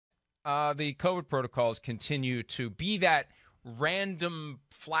the COVID protocols continue to be that random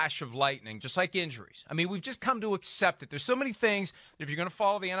flash of lightning, just like injuries. I mean, we've just come to accept it. There's so many things that if you're going to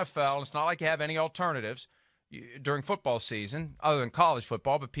follow the NFL, it's not like you have any alternatives during football season other than college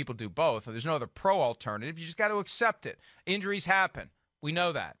football, but people do both. There's no other pro alternative. You just got to accept it. Injuries happen. We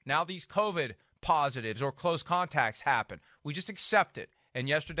know that. Now these COVID positives or close contacts happen. We just accept it. And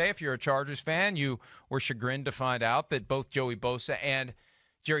yesterday, if you're a Chargers fan, you were chagrined to find out that both Joey Bosa and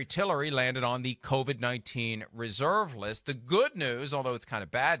Jerry Tillery landed on the COVID-19 reserve list. The good news, although it's kind of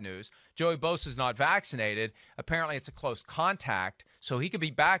bad news, Joey Bosa is not vaccinated. Apparently, it's a close contact, so he could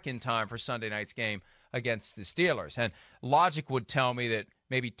be back in time for Sunday night's game against the Steelers. And logic would tell me that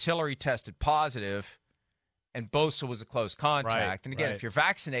maybe Tillery tested positive and Bosa was a close contact. Right, and again, if you're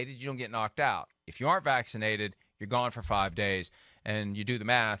vaccinated, you don't get knocked out. If you aren't vaccinated, you're gone for 5 days. And you do the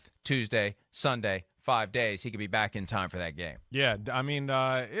math, Tuesday, Sunday, 5 days, he could be back in time for that game. Yeah, I mean,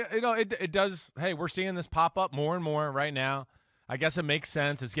 it does. Hey, we're seeing this pop up more and more right now. I guess it makes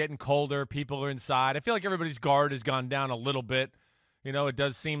sense. It's getting colder. People are inside. I feel like everybody's guard has gone down a little bit. It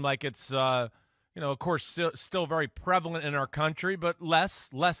does seem like it's, of course, still very prevalent in our country, but less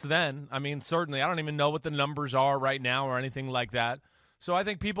than. I mean, certainly, I don't even know what the numbers are right now or anything like that. So I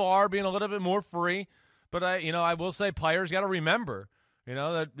think people are being a little bit more free. But, I will say players got to remember,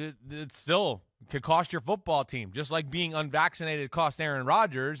 that it still could cost your football team, just like being unvaccinated cost Aaron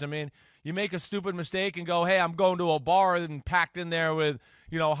Rodgers. I mean, you make a stupid mistake and go, hey, I'm going to a bar and packed in there with,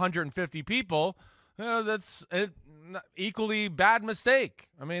 150 people. That's an equally bad mistake.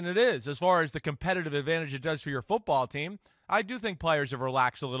 I mean, it is. As far as the competitive advantage it does for your football team, I do think players have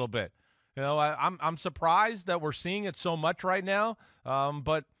relaxed a little bit. I'm surprised that we're seeing it so much right now.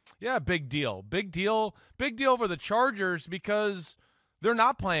 But yeah, big deal for the Chargers because they're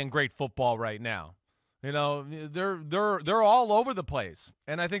not playing great football right now. They're all over the place.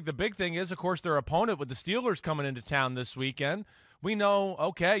 And I think the big thing is, of course, their opponent with the Steelers coming into town this weekend. We know,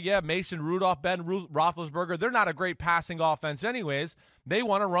 okay, yeah, Mason Rudolph, Ben Roethlisberger, they're not a great passing offense anyways. They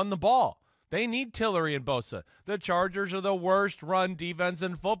want to run the ball. They need Tillery and Bosa. The Chargers are the worst run defense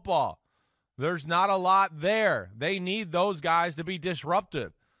in football. There's not a lot there. They need those guys to be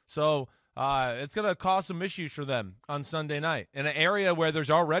disruptive. So it's going to cause some issues for them on Sunday night in an area where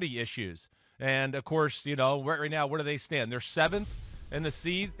there's already issues. And, of course, right now, where do they stand? They're 7th in the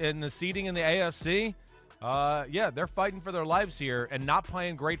seeding in the AFC. They're fighting for their lives here and not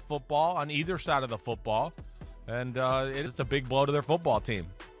playing great football on either side of the football. And it's a big blow to their football team.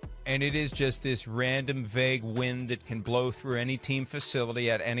 And it is just this random, vague wind that can blow through any team facility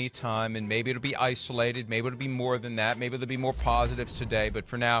at any time, and maybe it'll be isolated, maybe it'll be more than that, maybe there'll be more positives today. But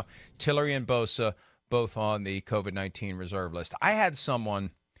for now, Tillery and Bosa both on the COVID-19 reserve list. I had someone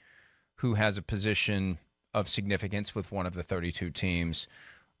who has a position of significance with one of the 32 teams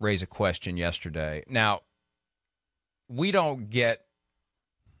raise a question yesterday. Now, we don't get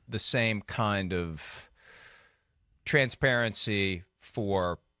the same kind of transparency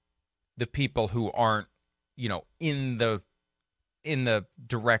for the people who aren't, in the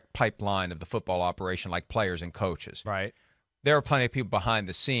direct pipeline of the football operation, like players and coaches. Right. There are plenty of people behind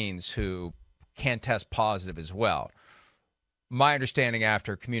the scenes who can test positive as well. My understanding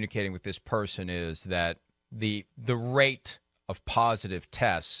after communicating with this person is that the rate of positive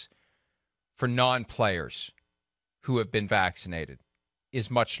tests for non-players who have been vaccinated is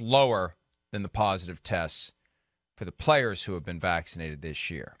much lower than the positive tests for the players who have been vaccinated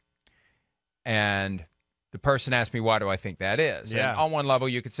this year. And the person asked me, why do I think that is? Yeah. And on one level,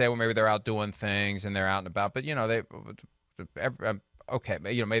 you could say, well, maybe they're out doing things and they're out and about. But,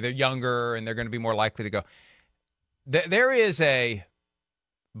 maybe they're younger and they're going to be more likely to go. There is a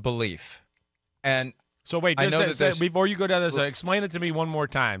belief. And so wait, before you go down this, explain it to me one more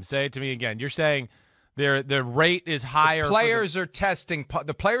time. Say it to me again. You're saying their rate is higher.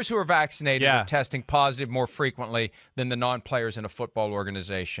 The players who are vaccinated are testing positive more frequently than the non-players in a football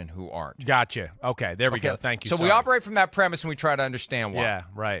organization who aren't. Gotcha. Okay, there we go. Thank you. So we operate from that premise and we try to understand why. Yeah,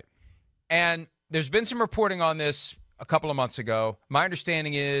 right. And there's been some reporting on this a couple of months ago. My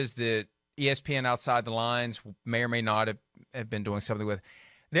understanding is that ESPN Outside the Lines may or may not have been doing something with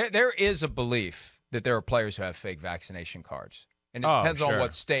it. There is a belief that there are players who have fake vaccination cards. And it depends on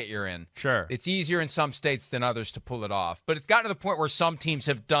what state you're in. Sure. It's easier in some states than others to pull it off. But it's gotten to the point where some teams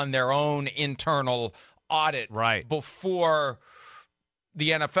have done their own internal audit before the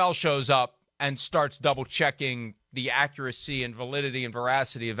NFL shows up and starts double-checking the accuracy and validity and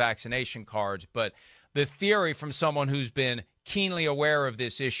veracity of vaccination cards. But the theory from someone who's been keenly aware of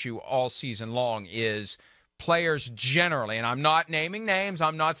this issue all season long is players generally, and I'm not naming names,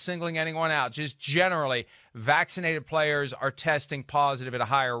 I'm not singling anyone out, just generally, vaccinated players are testing positive at a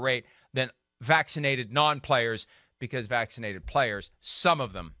higher rate than vaccinated non-players, because vaccinated players, some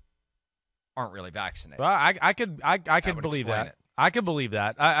of them, aren't really vaccinated. Well, I could believe that. I could believe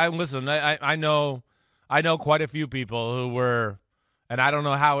that. Listen. I know quite a few people who were, and I don't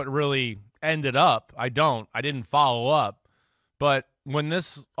know how it really ended up. I didn't follow up, but when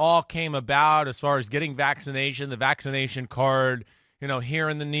this all came about, as far as getting vaccination, the vaccination card, here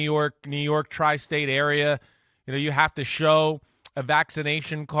in the New York tri-state area, you have to show a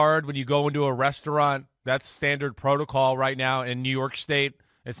vaccination card when you go into a restaurant. That's standard protocol right now in New York State.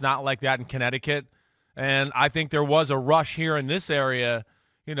 It's not like that in Connecticut. And I think there was a rush here in this area,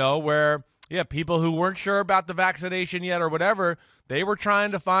 where, people who weren't sure about the vaccination yet or whatever, they were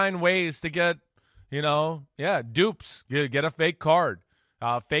trying to find ways to get, dupes, get a fake card,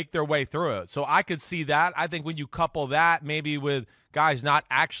 fake their way through it. So I could see that. I think when you couple that maybe with guys not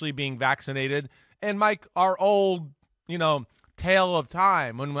actually being vaccinated, and Mike, our old, tale of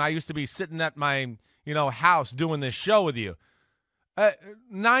time when I used to be sitting at my, house doing this show with you,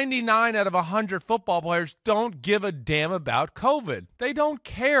 99 out of 100 football players don't give a damn about COVID. They don't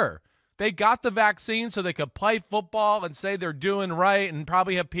care. They got the vaccine so they could play football and say they're doing right and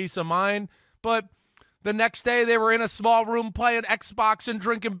probably have peace of mind. But the next day they were in a small room playing Xbox and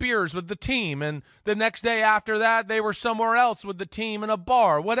drinking beers with the team. And the next day after that, they were somewhere else with the team in a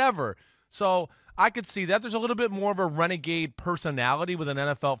bar, whatever. So I could see that. There's a little bit more of a renegade personality with an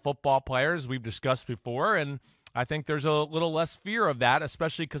NFL football player, as we've discussed before. And I think there's a little less fear of that,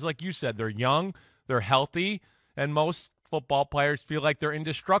 especially because, like you said, they're young, they're healthy, and most football players feel like they're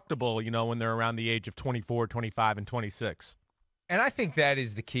indestructible, when they're around the age of 24, 25, and 26. And I think that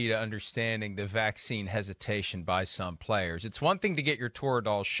is the key to understanding the vaccine hesitation by some players. It's one thing to get your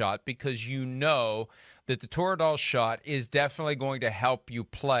Toradol shot because you know that the Toradol shot is definitely going to help you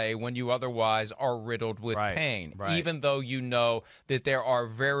play when you otherwise are riddled with pain, even though you know that there are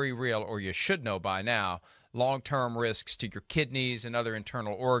very real, or you should know by now, long-term risks to your kidneys and other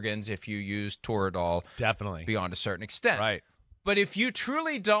internal organs if you use Toradol beyond a certain extent. Right. But if you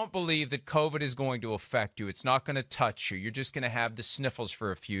truly don't believe that COVID is going to affect you, it's not going to touch you, you're just going to have the sniffles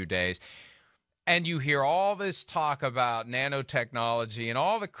for a few days, and you hear all this talk about nanotechnology and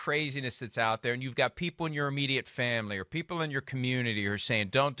all the craziness that's out there, and you've got people in your immediate family or people in your community who are saying,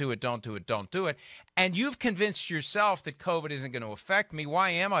 don't do it, don't do it, don't do it, and you've convinced yourself that COVID isn't going to affect me, why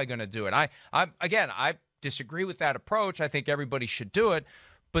am I going to do it? I disagree with that approach. I think everybody should do it,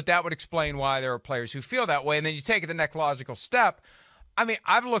 but that would explain why there are players who feel that way. And then you take it the next logical step. I mean,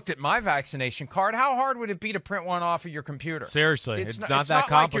 I've looked at my vaccination card. How hard would it be to print one off of your computer? Seriously, it's not that like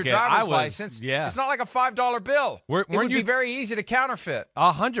complicated. Your driver's license. Yeah. It's not like a $5 bill. It would be very easy to counterfeit.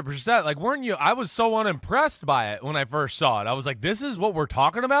 100%. Like, weren't you? I was so unimpressed by it when I first saw it. I was like, this is what we're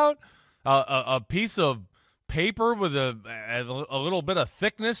talking about? A piece of paper with a little bit of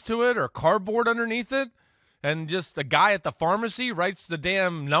thickness to it, or cardboard underneath it? And just a guy at the pharmacy writes the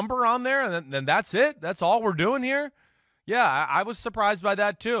damn number on there, and then that's it? That's all we're doing here? Yeah, I was surprised by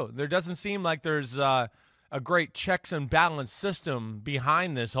that, too. There doesn't seem like there's a great checks and balance system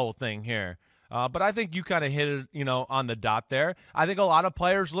behind this whole thing here. But I think you kind of hit it, on the dot there. I think a lot of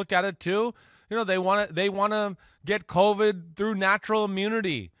players look at it, too. They want to get COVID through natural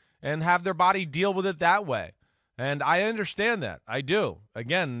immunity and have their body deal with it that way. And I understand that. I do.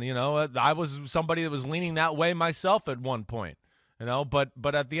 Again, I was somebody that was leaning that way myself at one point,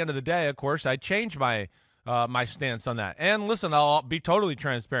 but at the end of the day, of course, I changed my stance on that. And listen, I'll be totally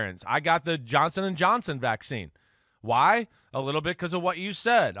transparent. I got the Johnson & Johnson vaccine. Why? A little bit because of what you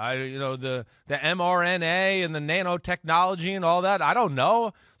said. The mRNA and the nanotechnology and all that. I don't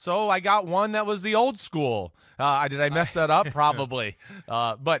know. So I got one that was the old school. Did I mess that up? Probably.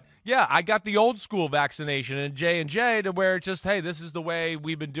 But yeah, I got the old school vaccination in J&J, to where it's just, hey, this is the way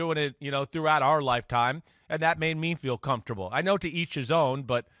we've been doing it, throughout our lifetime, and that made me feel comfortable. I know to each his own,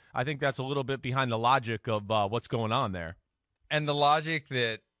 but I think that's a little bit behind the logic of what's going on there. And the logic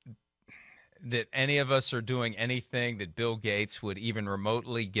that any of us are doing anything that Bill Gates would even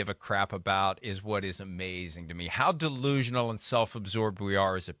remotely give a crap about is what is amazing to me. How delusional and self-absorbed we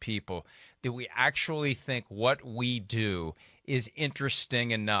are as a people, that we actually think what we do is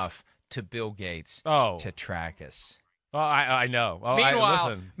interesting enough to Bill Gates to track us. Well, I know.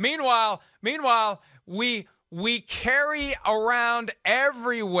 Well, Meanwhile, we carry around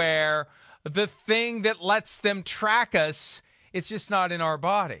everywhere the thing that lets them track us It's just not in our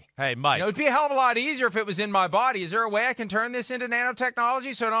body. Hey, Mike. It would be a hell of a lot easier if it was in my body. Is there a way I can turn this into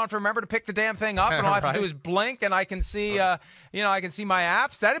nanotechnology so I don't have to remember to pick the damn thing up and all I have to do is blink and I can see, I can see my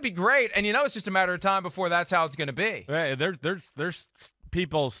apps? That'd be great. And it's just a matter of time before that's how it's going to be. Hey, there's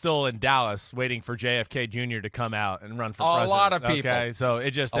people still in Dallas waiting for JFK Jr. to come out and run for president. A lot of people. Okay, so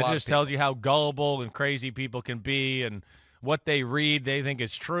it just tells you how gullible and crazy people can be, and what they read they think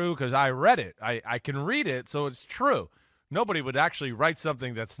is true because I read it. I can read it, so it's true. Nobody would actually write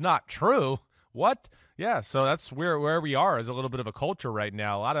something that's not true. What? Yeah, so that's where we are as a little bit of a culture right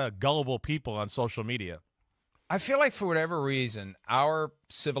now. A lot of gullible people on social media. I feel like for whatever reason, our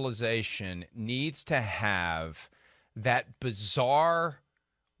civilization needs to have that bizarre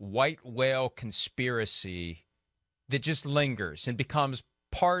white whale conspiracy that just lingers and becomes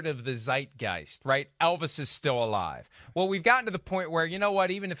part of the zeitgeist, right? Elvis is still alive. Well, we've gotten to the point where, you know what,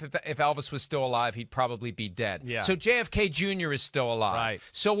 even if Elvis was still alive, he'd probably be dead. Yeah. So JFK Jr. is still alive. Right.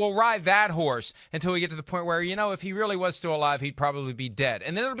 So we'll ride that horse until we get to the point where, if he really was still alive, he'd probably be dead.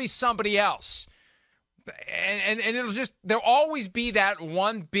 And then it'll be somebody else. And there'll always be that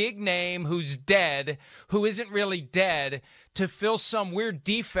one big name who's dead, who isn't really dead, to fill some weird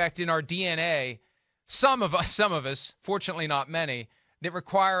defect in our DNA. Some of us, fortunately not many, that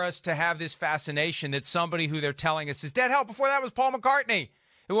require us to have this fascination that somebody who they're telling us is dead. Hell, before that was Paul McCartney.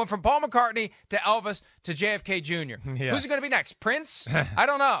 It went from Paul McCartney to Elvis to JFK Jr. Yeah. Who's it going to be next? Prince? I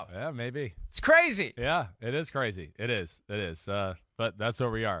don't know. Yeah, maybe. It's crazy. Yeah, it is crazy. It is. But that's where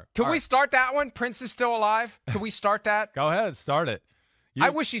we are. Can we start that one? Prince is still alive? Can we start that? Go ahead, start it.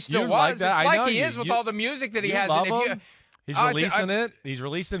 I wish he still was. Like that. It's like he is with all the music that he has. Love and him. He's releasing it. He's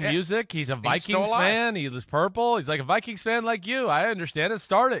releasing music. He's a Vikings fan. He was purple. He's like a Vikings fan like you. I understand it.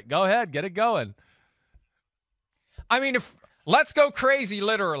 Start it. Go ahead. Get it going. I mean, let's go crazy,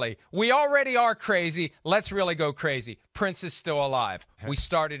 literally. We already are crazy. Let's really go crazy. Prince is still alive. We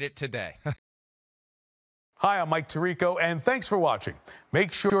started it today. Hi, I'm Mike Tirico, and thanks for watching.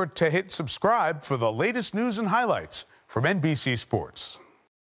 Make sure to hit subscribe for the latest news and highlights from NBC Sports.